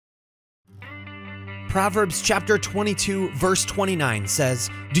Proverbs chapter 22, verse 29 says,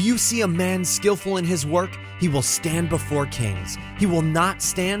 "Do you see a man skillful in his work? He will stand before kings. He will not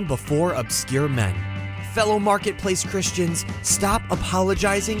stand before obscure men." Fellow Marketplace Christians, stop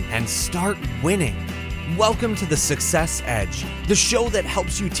apologizing and start winning. Welcome to the Success Edge, the show that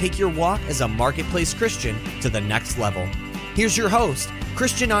helps you take your walk as a Marketplace Christian to the next level. Here's your host,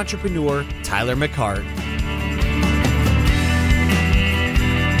 Christian entrepreneur Tyler McCart.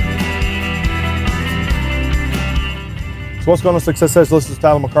 So what's going on, Success Edge? This is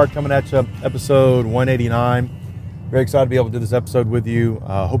Tyler McCart coming at you, episode 189. Very excited to be able to do this episode with you.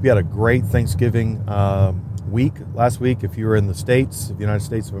 Hope you had a great Thanksgiving week last week. If you were in the States, the United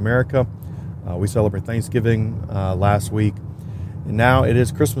States of America, we celebrate Thanksgiving last week. And now it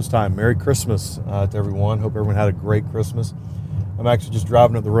is Christmas time. Merry Christmas to everyone. Hope everyone had a great Christmas. I'm actually just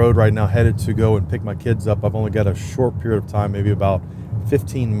driving up the road right now, headed to go and pick my kids up. I've only got a short period of time, maybe about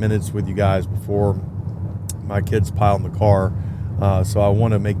 15 minutes with you guys before my kids pile in the car. So I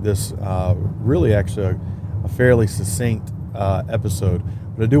want to make this really actually a fairly succinct episode.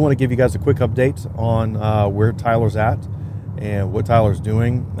 But I do want to give you guys a quick update on where Tyler's at and what Tyler's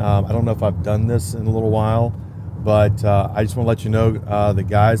doing. I don't know if I've done this in a little while, but I just want to let you know that,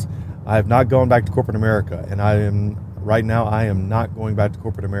 guys, I have not gone back to corporate America, and I am not going back to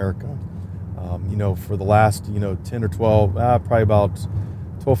corporate America. For the last 10 or 12, probably about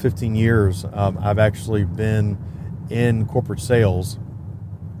 12, 15 years, I've actually been in corporate sales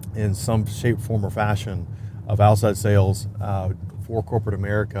in some shape, form, or fashion of outside sales for corporate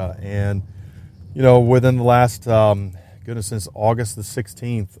America. And, within the last, since August the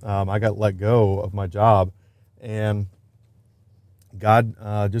 16th, I got let go of my job. And God,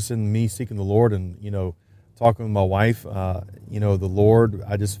 just in me seeking the Lord and, talking with my wife, the Lord,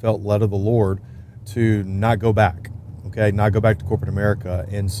 I just felt led of the Lord to not go back. Not go back to corporate America.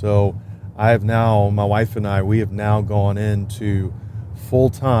 And so my wife and I, we have now gone into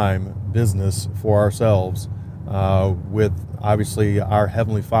full-time business for ourselves with obviously our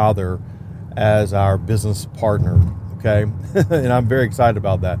Heavenly Father as our business partner. And I'm very excited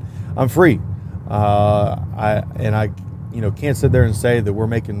about that. I'm free. I can't sit there and say that we're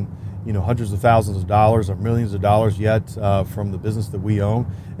making hundreds of thousands of dollars or millions of dollars yet from the business that we own.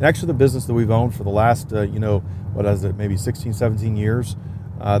 And actually the business that we've owned for the last, maybe 16, 17 years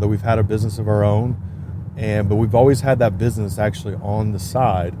that we've had a business of our own. But we've always had that business actually on the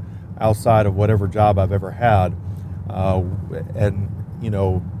side, outside of whatever job I've ever had.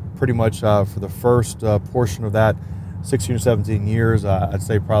 Pretty much for the first portion of that 16 or 17 years, I'd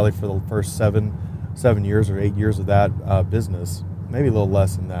say probably for the first seven years or 8 years of that business, maybe a little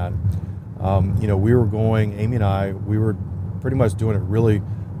less than that. Amy and I, we were pretty much doing it really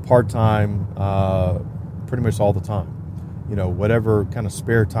part-time, pretty much all the time. Whatever kind of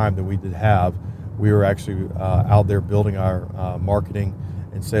spare time that we did have, we were actually out there building our marketing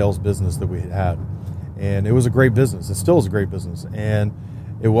and sales business that we had. And it was a great business. It still is a great business. And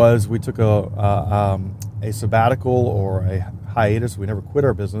we took a sabbatical or a hiatus. We never quit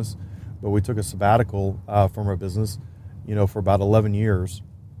our business, but we took a sabbatical from our business, for about 11 years.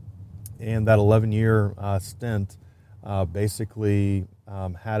 And that 11-year stint basically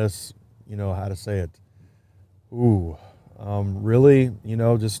had us, how to say it, really,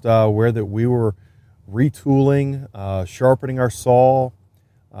 just where that we were retooling, sharpening our saw,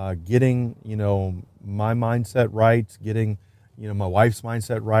 getting, my mindset right, getting, my wife's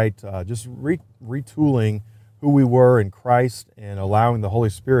mindset right, just retooling who we were in Christ and allowing the Holy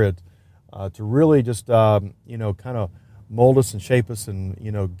Spirit to really just, kind of mold us and shape us and,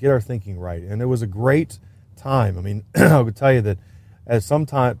 get our thinking right. And it was a great time. I mean, I would tell you that at some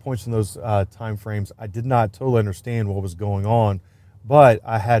points in those time frames, I did not totally understand what was going on, but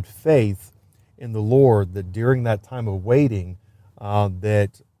I had faith in the Lord that during that time of waiting,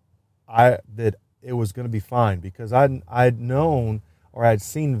 that it was going to be fine, because I'd known, or I'd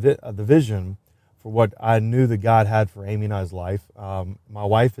seen the vision for what I knew that God had for Amy and I's life. My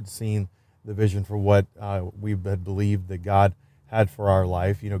wife had seen the vision for what we had believed that God had for our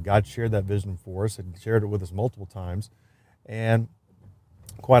life. God shared that vision for us and shared it with us multiple times. And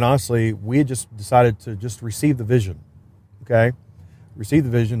quite honestly, we had just decided to just receive the vision, Receive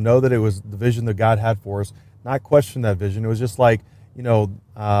the vision, know that it was the vision that God had for us, not question that vision. It was just like,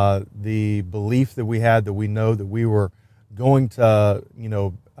 the belief that we had, that we know that we were going to,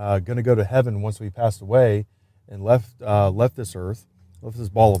 going to go to heaven once we passed away and left this earth, left this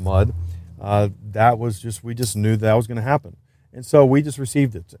ball of mud. We just knew that was going to happen. And so we just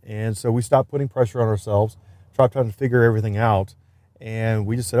received it. And so we stopped putting pressure on ourselves, stopped trying to figure everything out. And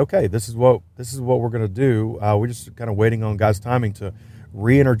we just said, okay, this is what we're going to do. We're just kind of waiting on God's timing to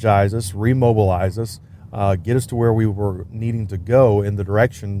re-energize us, remobilize us, get us to where we were needing to go in the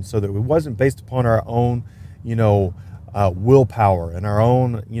direction, so that it wasn't based upon our own, willpower and our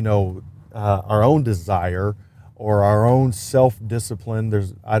own desire or our own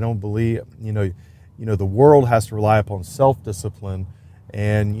self-discipline. I don't believe, the world has to rely upon self-discipline,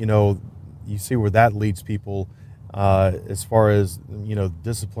 and you see where that leads people, as far as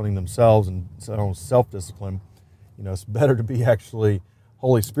disciplining themselves and self-discipline. It's better to be actually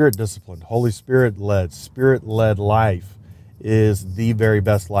Holy Spirit disciplined, Holy Spirit led life is the very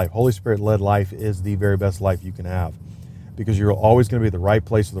best life. Holy Spirit led life is the very best life you can have, because you're always going to be at the right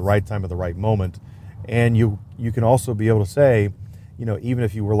place at the right time at the right moment. And you can also be able to say, even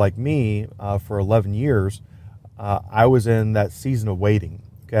if you were like me for 11 years, I was in that season of waiting.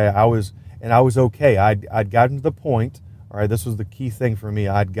 Okay, I was okay. I'd gotten to the point. All right, this was the key thing for me.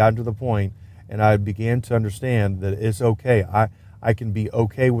 I'd gotten to the point, and I began to understand that it's okay. I can be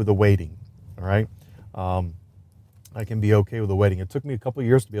okay with the waiting. All right, I can be okay with the waiting. It took me a couple of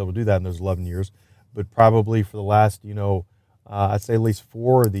years to be able to do that in those 11 years, but probably for the last, I'd say at least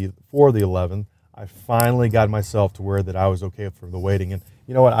four of the 11, I finally got myself to where that I was okay for the waiting. And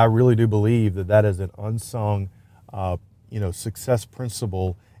you know what? I really do believe that is an unsung, success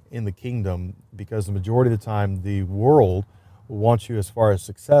principle in the kingdom, because the majority of the time the world wants you, as far as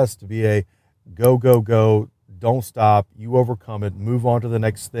success, to be a go, go, go, don't stop, you overcome it, move on to the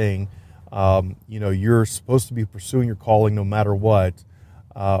next thing. You're supposed to be pursuing your calling no matter what,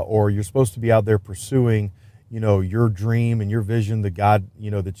 or you're supposed to be out there pursuing, your dream and your vision that God,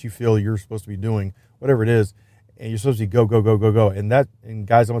 that you feel you're supposed to be doing, whatever it is, and you're supposed to go, go, go, go, go. And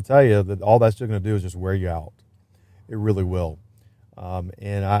guys, I'm going to tell you that all that's going to do is just wear you out. It really will.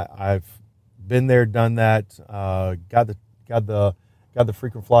 And I've been there, done that, got the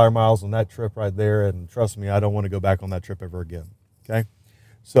frequent flyer miles on that trip right there, and trust me, I don't want to go back on that trip ever again. Okay,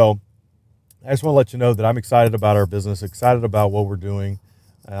 so I just want to let you know that I'm excited about our business, excited about what we're doing,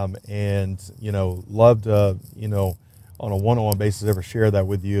 and love to on a one-on-one basis ever share that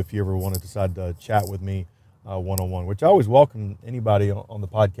with you if you ever want to decide to chat with me one-on-one, which I always welcome anybody on the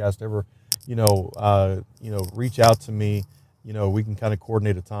podcast ever reach out to me. We can kind of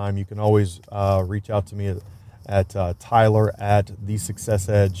coordinate a time. You can always reach out to me at Tyler at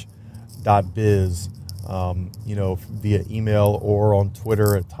thesuccessedge.biz, via email, or on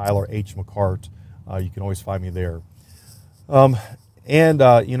Twitter at Tyler H. McCart. You can always find me there. You can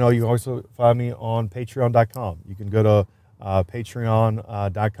also find me on patreon.com. You can go to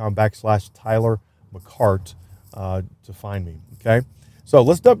patreon.com/Tyler McCart to find me. Okay. So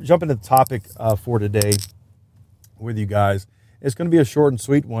let's jump into the topic for today with you guys. It's going to be a short and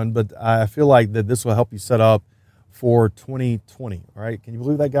sweet one, but I feel like that this will help you set up for 2020. All right. Can you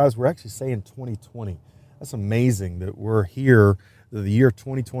believe that, guys? We're actually saying 2020. That's amazing that we're here, that the year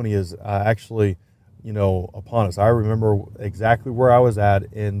 2020 is actually, upon us. I remember exactly where I was at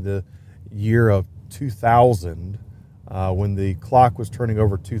in the year of 2000, when the clock was turning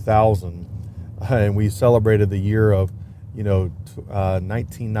over 2000, and we celebrated the year of,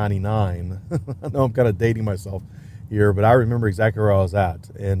 1999. I know I'm kind of dating myself here, but I remember exactly where I was at.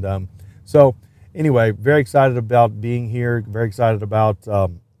 And so anyway, very excited about being here, very excited about,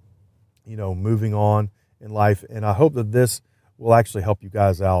 moving on in life. And I hope that this will actually help you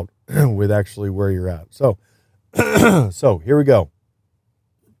guys out with actually where you're at. So, so here we go.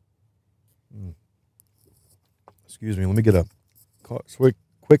 Excuse me. Let me get a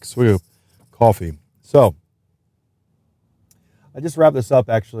quick swig of coffee. So I just wrapped this up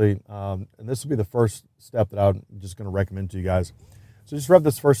actually, and this will be the first step that I'm just going to recommend to you guys. So just wrap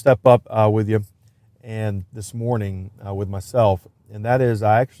this first step up with you, and this morning with myself, and that is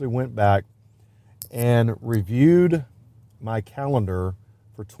I actually went back and reviewed my calendar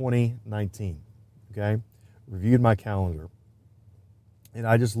for 2019. Okay, reviewed my calendar, and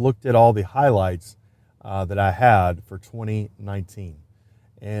I just looked at all the highlights that I had for 2019,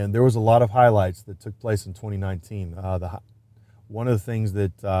 and there was a lot of highlights that took place in 2019. One of the things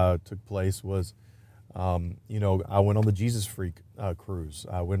that took place was, I went on the Jesus Freak cruise.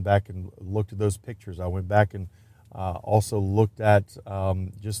 I went back and looked at those pictures. I went back and also looked at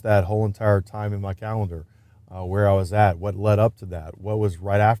just that whole entire time in my calendar, where I was at, what led up to that, what was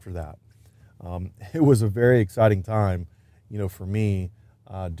right after that. It was a very exciting time, for me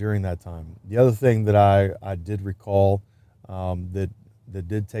during that time. The other thing that I did recall that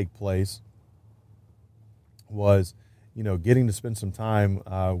did take place was, getting to spend some time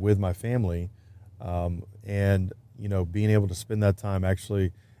with my family, and being able to spend that time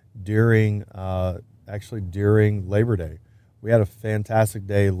actually during Labor Day. We had a fantastic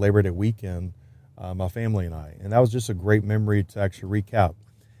day, Labor Day weekend, my family and I. And that was just a great memory to actually recap.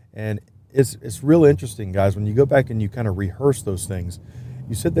 And it's really interesting, guys, when you go back and you kind of rehearse those things,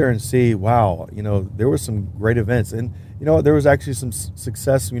 you sit there and see, wow, there were some great events. And, there was actually some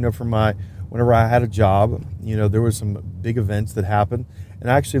success, whenever I had a job, there was some big events that happened. And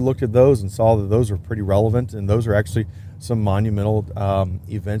I actually looked at those and saw that those were pretty relevant. And those are actually some monumental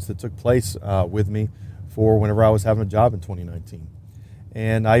events that took place with me for whenever I was having a job in 2019.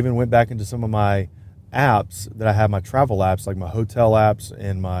 And I even went back into some of my apps that I have, my travel apps, like my hotel apps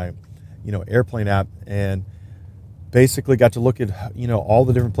and my, airplane app, and basically got to look at, all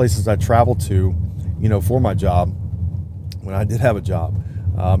the different places I traveled to, for my job when I did have a job.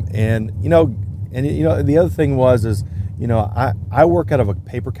 The other thing is, I work out of a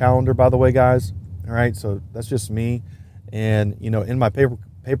paper calendar, by the way, guys. All right. So that's just me. And, in my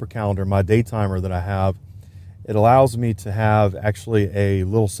paper calendar, my day timer that I have, it allows me to have actually a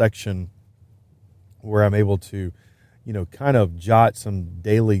little section where I'm able to, kind of jot some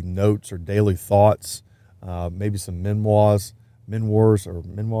daily notes or daily thoughts, maybe some memoirs,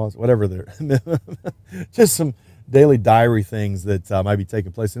 whatever they're, just some daily diary things that might be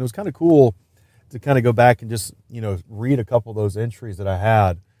taking place. And it was kind of cool to kind of go back and just, read a couple of those entries that I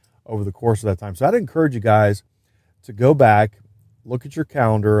had over the course of that time. So I'd encourage you guys to go back, look at your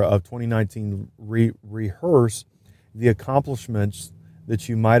calendar of 2019, rehearse the accomplishments that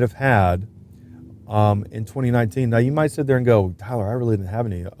you might have had in 2019. Now, you might sit there and go, Tyler, I really didn't have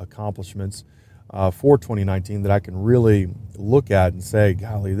any accomplishments for 2019 that I can really look at and say,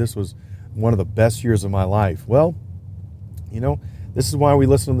 golly, this was one of the best years of my life. Well, this is why we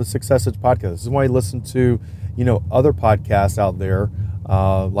listen to the Success Edge podcast. This is why you listen to, other podcasts out there,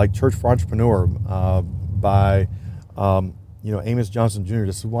 like Church for Entrepreneur by, Amos Johnson Jr.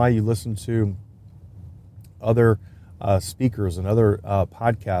 This is why you listen to other speakers and other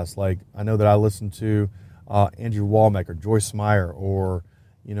podcasts. Like, I know that I listen to Andrew Womack or Joyce Meyer, or,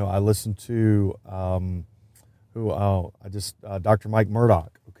 I listen to Dr. Mike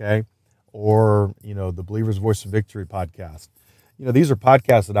Murdoch, okay? Or, the Believer's Voice of Victory podcast. These are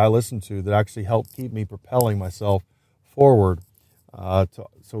podcasts that I listen to that actually help keep me propelling myself forward so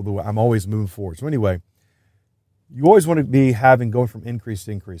that I'm always moving forward. So anyway, you always want to be going from increase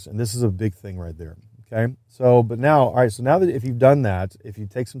to increase, and this is a big thing right there, okay? So, but now, all right, so now that if you've done that, if you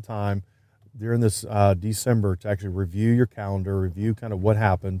take some time during this December to actually review your calendar, review kind of what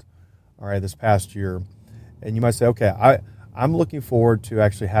happened, all right, this past year, and you might say, okay, I'm looking forward to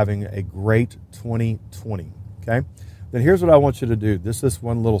actually having a great 2020, okay? Then here's what I want you to do. This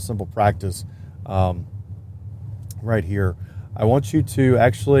one little simple practice right here. I want you to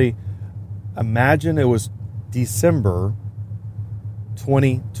actually imagine it was December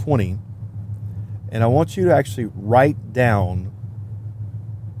 2020, and I want you to actually write down,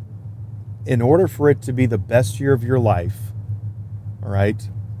 in order for it to be the best year of your life, all right,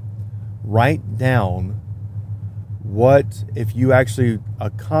 write down what if you actually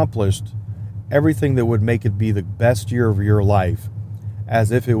accomplished everything that would make it be the best year of your life,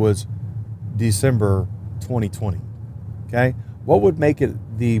 as if it was December 2020, okay? What would make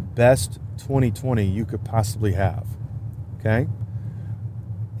it the best 2020 you could possibly have, okay?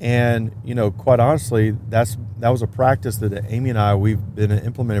 And, quite honestly, that was a practice that Amy and we've been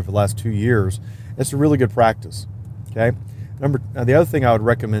implementing for the last 2 years. It's a really good practice, okay? The other thing I would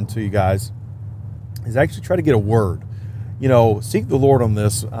recommend to you guys is actually try to get a word. Seek the Lord on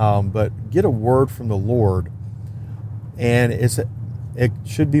this, but get a word from the Lord, and it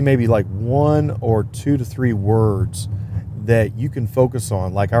should be maybe like 1 or 2 to 3 words that you can focus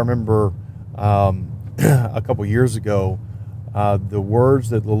on. Like, I remember a couple years ago, the words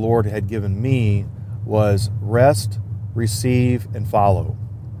that the Lord had given me was rest, receive, and follow.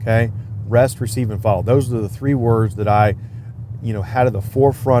 Okay? Rest, receive, and follow. Those are the 3 words that I, had at the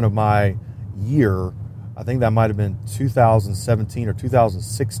forefront of my year. I think that might have been 2017 or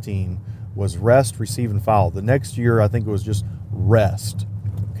 2016 was rest, receive, and follow. The next year, I think it was just rest.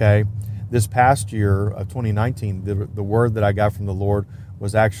 Okay? This past year of 2019, the word that I got from the Lord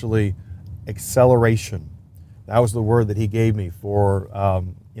was actually acceleration. That was the word that He gave me for, I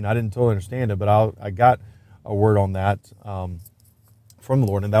didn't totally understand it, but I got a word on that from the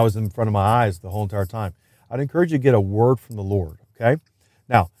Lord, and that was in front of my eyes the whole entire time. I'd encourage you to get a word from the Lord, okay?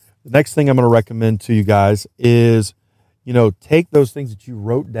 Now, the next thing I'm going to recommend to you guys is, take those things that you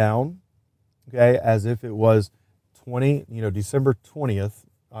wrote down, okay, as if it was December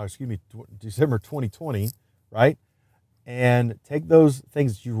 2020, right? And take those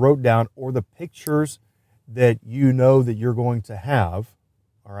things that you wrote down, or the pictures that that you're going to have,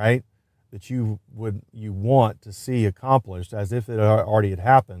 all right, that you want to see accomplished as if it already had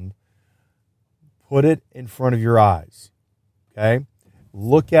happened. put it in front of your eyes, okay?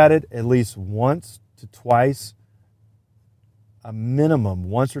 Look at it at least once to twice, a minimum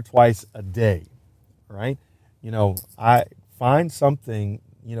once or twice a day, right? I find something,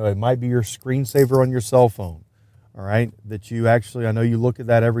 it might be your screensaver on your cell phone, all right, that you actually, I know you look at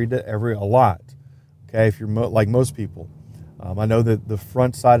that every day, a lot, okay, if you're like most people. I know that the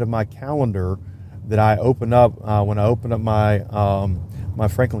front side of my calendar that I open up, when I open up my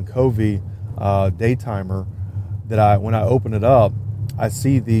Franklin Covey day timer, when I open it up, I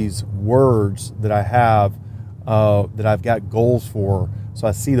see these words that I have, that I've got goals for. So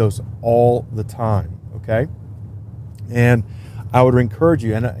I see those all the time, okay? And I would encourage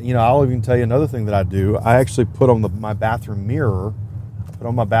you, and I'll even tell you another thing that I do. I actually put on my bathroom mirror,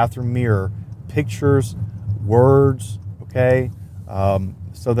 pictures, words, okay?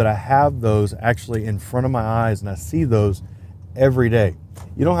 So that I have those actually in front of my eyes and I see those every day.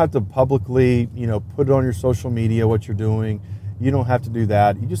 You don't have to publicly, put it on your social media, what you're doing. You don't have to do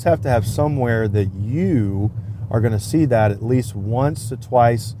that. You just have to have somewhere that you are going to see that at least once to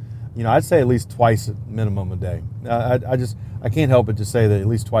twice. I'd say at least twice minimum a day. I can't help but to say that at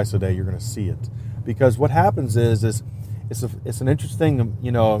least twice a day you're going to see it. Because what happens is it's an interesting,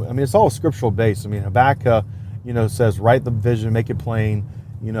 it's all scriptural based. Habakkuk, says, write the vision, make it plain,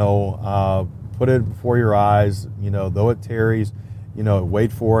 put it before your eyes, though it tarries,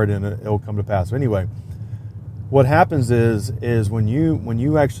 wait for it and it'll come to pass. So anyway, what happens is when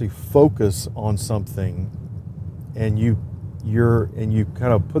you actually focus on something and you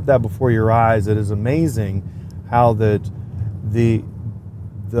kind of put that before your eyes, it is amazing how that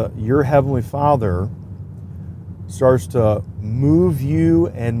your Heavenly Father starts to move you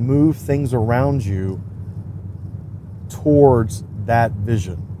and move things around you towards that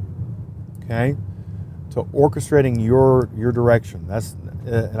vision, okay? To orchestrating your direction.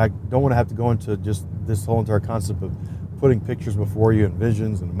 And I don't want to have to go into just this whole entire concept of putting pictures before you and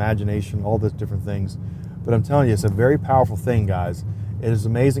visions and imagination, all those different things. But I'm telling you, it's a very powerful thing, guys. It is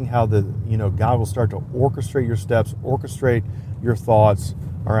amazing how God will start to orchestrate your steps, orchestrate your thoughts,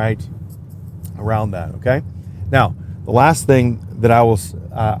 all right, around that, okay? Now, the last thing that I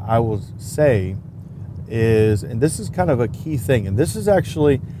will say is, and this is kind of a key thing, and this is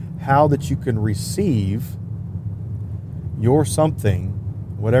actually how that you can receive your something,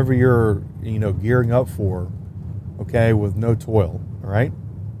 whatever you're, gearing up for, okay, with no toil, all right?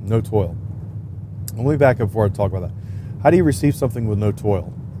 No toil. Let me back up before I talk about that. How do you receive something with no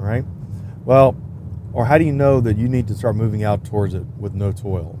toil, all right? Well, or how do you know that you need to start moving out towards it with no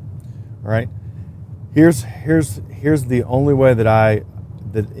toil, all right? Here's the only way that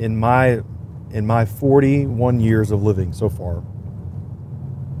in my 41 years of living so far,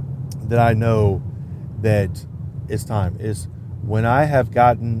 that I know that it's time, is when I have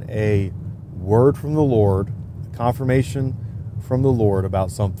gotten a word from the Lord, a confirmation from the Lord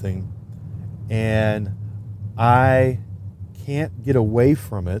about something, and I can't get away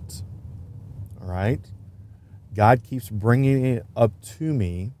from it, all right? God keeps bringing it up to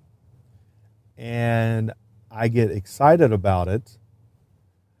me, and I get excited about it.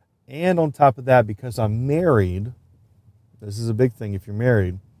 And on top of that, because I'm married, this is a big thing if you're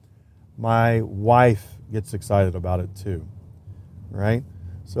married, my wife gets excited about it too, right?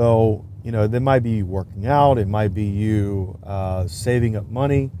 So, there might be you working out, it might be you saving up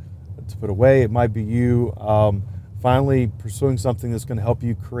money to put away, it might be you finally pursuing something that's going to help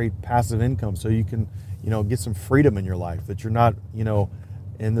you create passive income so you can, get some freedom in your life, that you're not,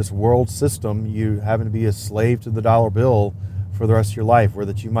 in this world system, you having to be a slave to the dollar bill for the rest of your life, where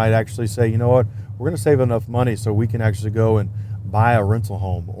that you might actually say, you know what, we're going to save enough money so we can actually go and buy a rental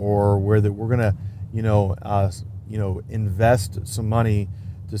home, or where that we're going to, invest some money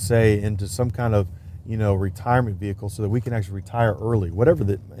to say into some kind of, retirement vehicle so that we can actually retire early, whatever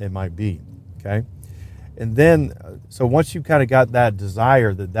that it might be, okay? And then, so once you kind of got that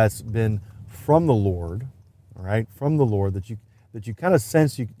desire that's been from the Lord, all right, from the Lord, that you kind of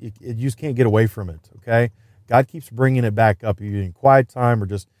sense you just can't get away from it, okay? God keeps bringing it back up, either in quiet time or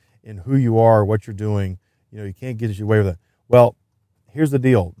just in who you are, what you're doing. You can't get away with it. Well, here's the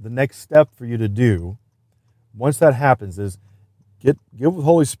deal. The next step for you to do, once that happens, is get with the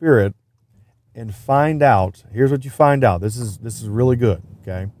Holy Spirit and find out. Here's what you find out. This is really good,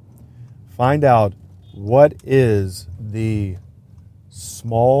 okay? Find out what is the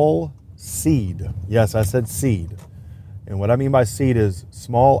small seed. Yes, I said seed. And what I mean by seed is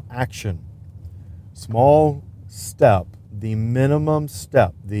small action, small step, the minimum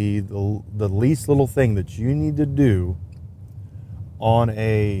step, the least little thing that you need to do on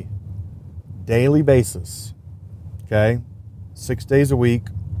a daily basis, okay? 6 days a week,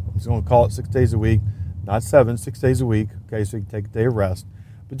 He's going to call it 6 days a week, not 7, 6 days a week. Okay, so you can take a day of rest,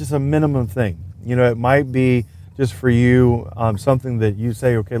 but just a minimum thing. It might be just for you something that you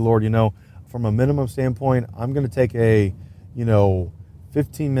say, okay, Lord, from a minimum standpoint, I'm going to take a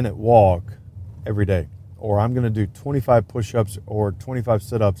 15-minute walk every day, or I'm going to do 25 push-ups or 25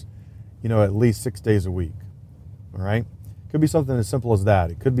 sit-ups, at least 6 days a week. All right? Could be something as simple as that.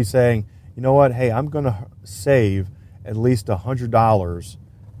 It could be saying, you know what, hey, I'm going to save at least $100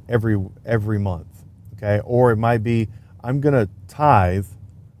 every month. Okay? Or it might be, I'm going to tithe.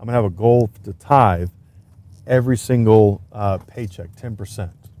 I'm going to have a goal to tithe every single paycheck, 10%.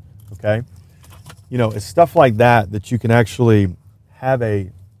 Okay? It's stuff like that you can actually have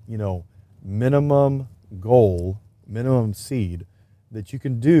a, minimum goal, minimum seed that you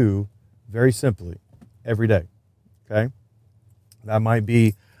can do very simply every day. Okay? That might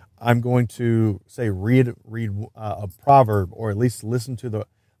be, I'm going to say read a proverb, or at least listen to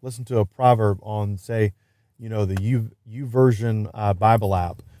a proverb on, say, the YouVersion Bible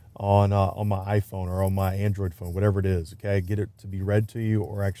app on my iPhone or on my Android phone, whatever it is. Okay, get it to be read to you,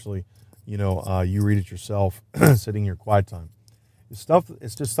 or actually, you read it yourself, sitting in your quiet time. It's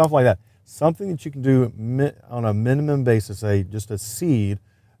just stuff like that. Something that you can do on a minimum basis, just a seed,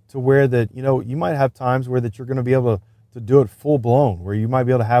 to where that you might have times where that you're going to be able to do it full blown, where you might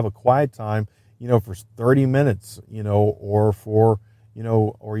be able to have a quiet time, for 30 minutes, or for,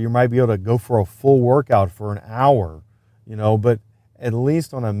 or you might be able to go for a full workout for an hour, but at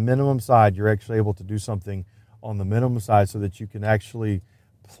least on a minimum side, you're actually able to do something on the minimum side so that you can actually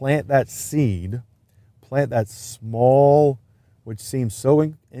plant that seed, plant that small, which seems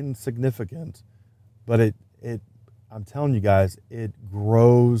so insignificant, but I'm telling you guys, it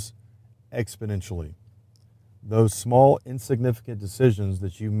grows exponentially. Those small, insignificant decisions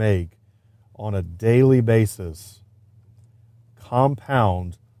that you make on a daily basis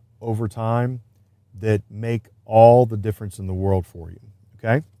compound over time that make all the difference in the world for you.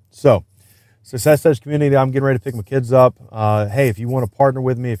 Okay? So, Success Edge community, I'm getting ready to pick my kids up. Hey, if you want to partner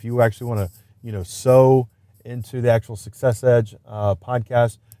with me, if you actually want to, sow into the actual Success Edge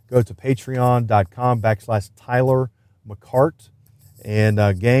podcast, go to patreon.com/Tyler McCart.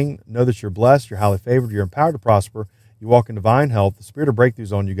 And gang, know that you're blessed, you're highly favored, you're empowered to prosper, you walk in divine health, the spirit of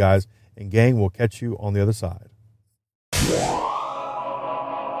breakthroughs on you guys, and gang, we'll catch you on the other side.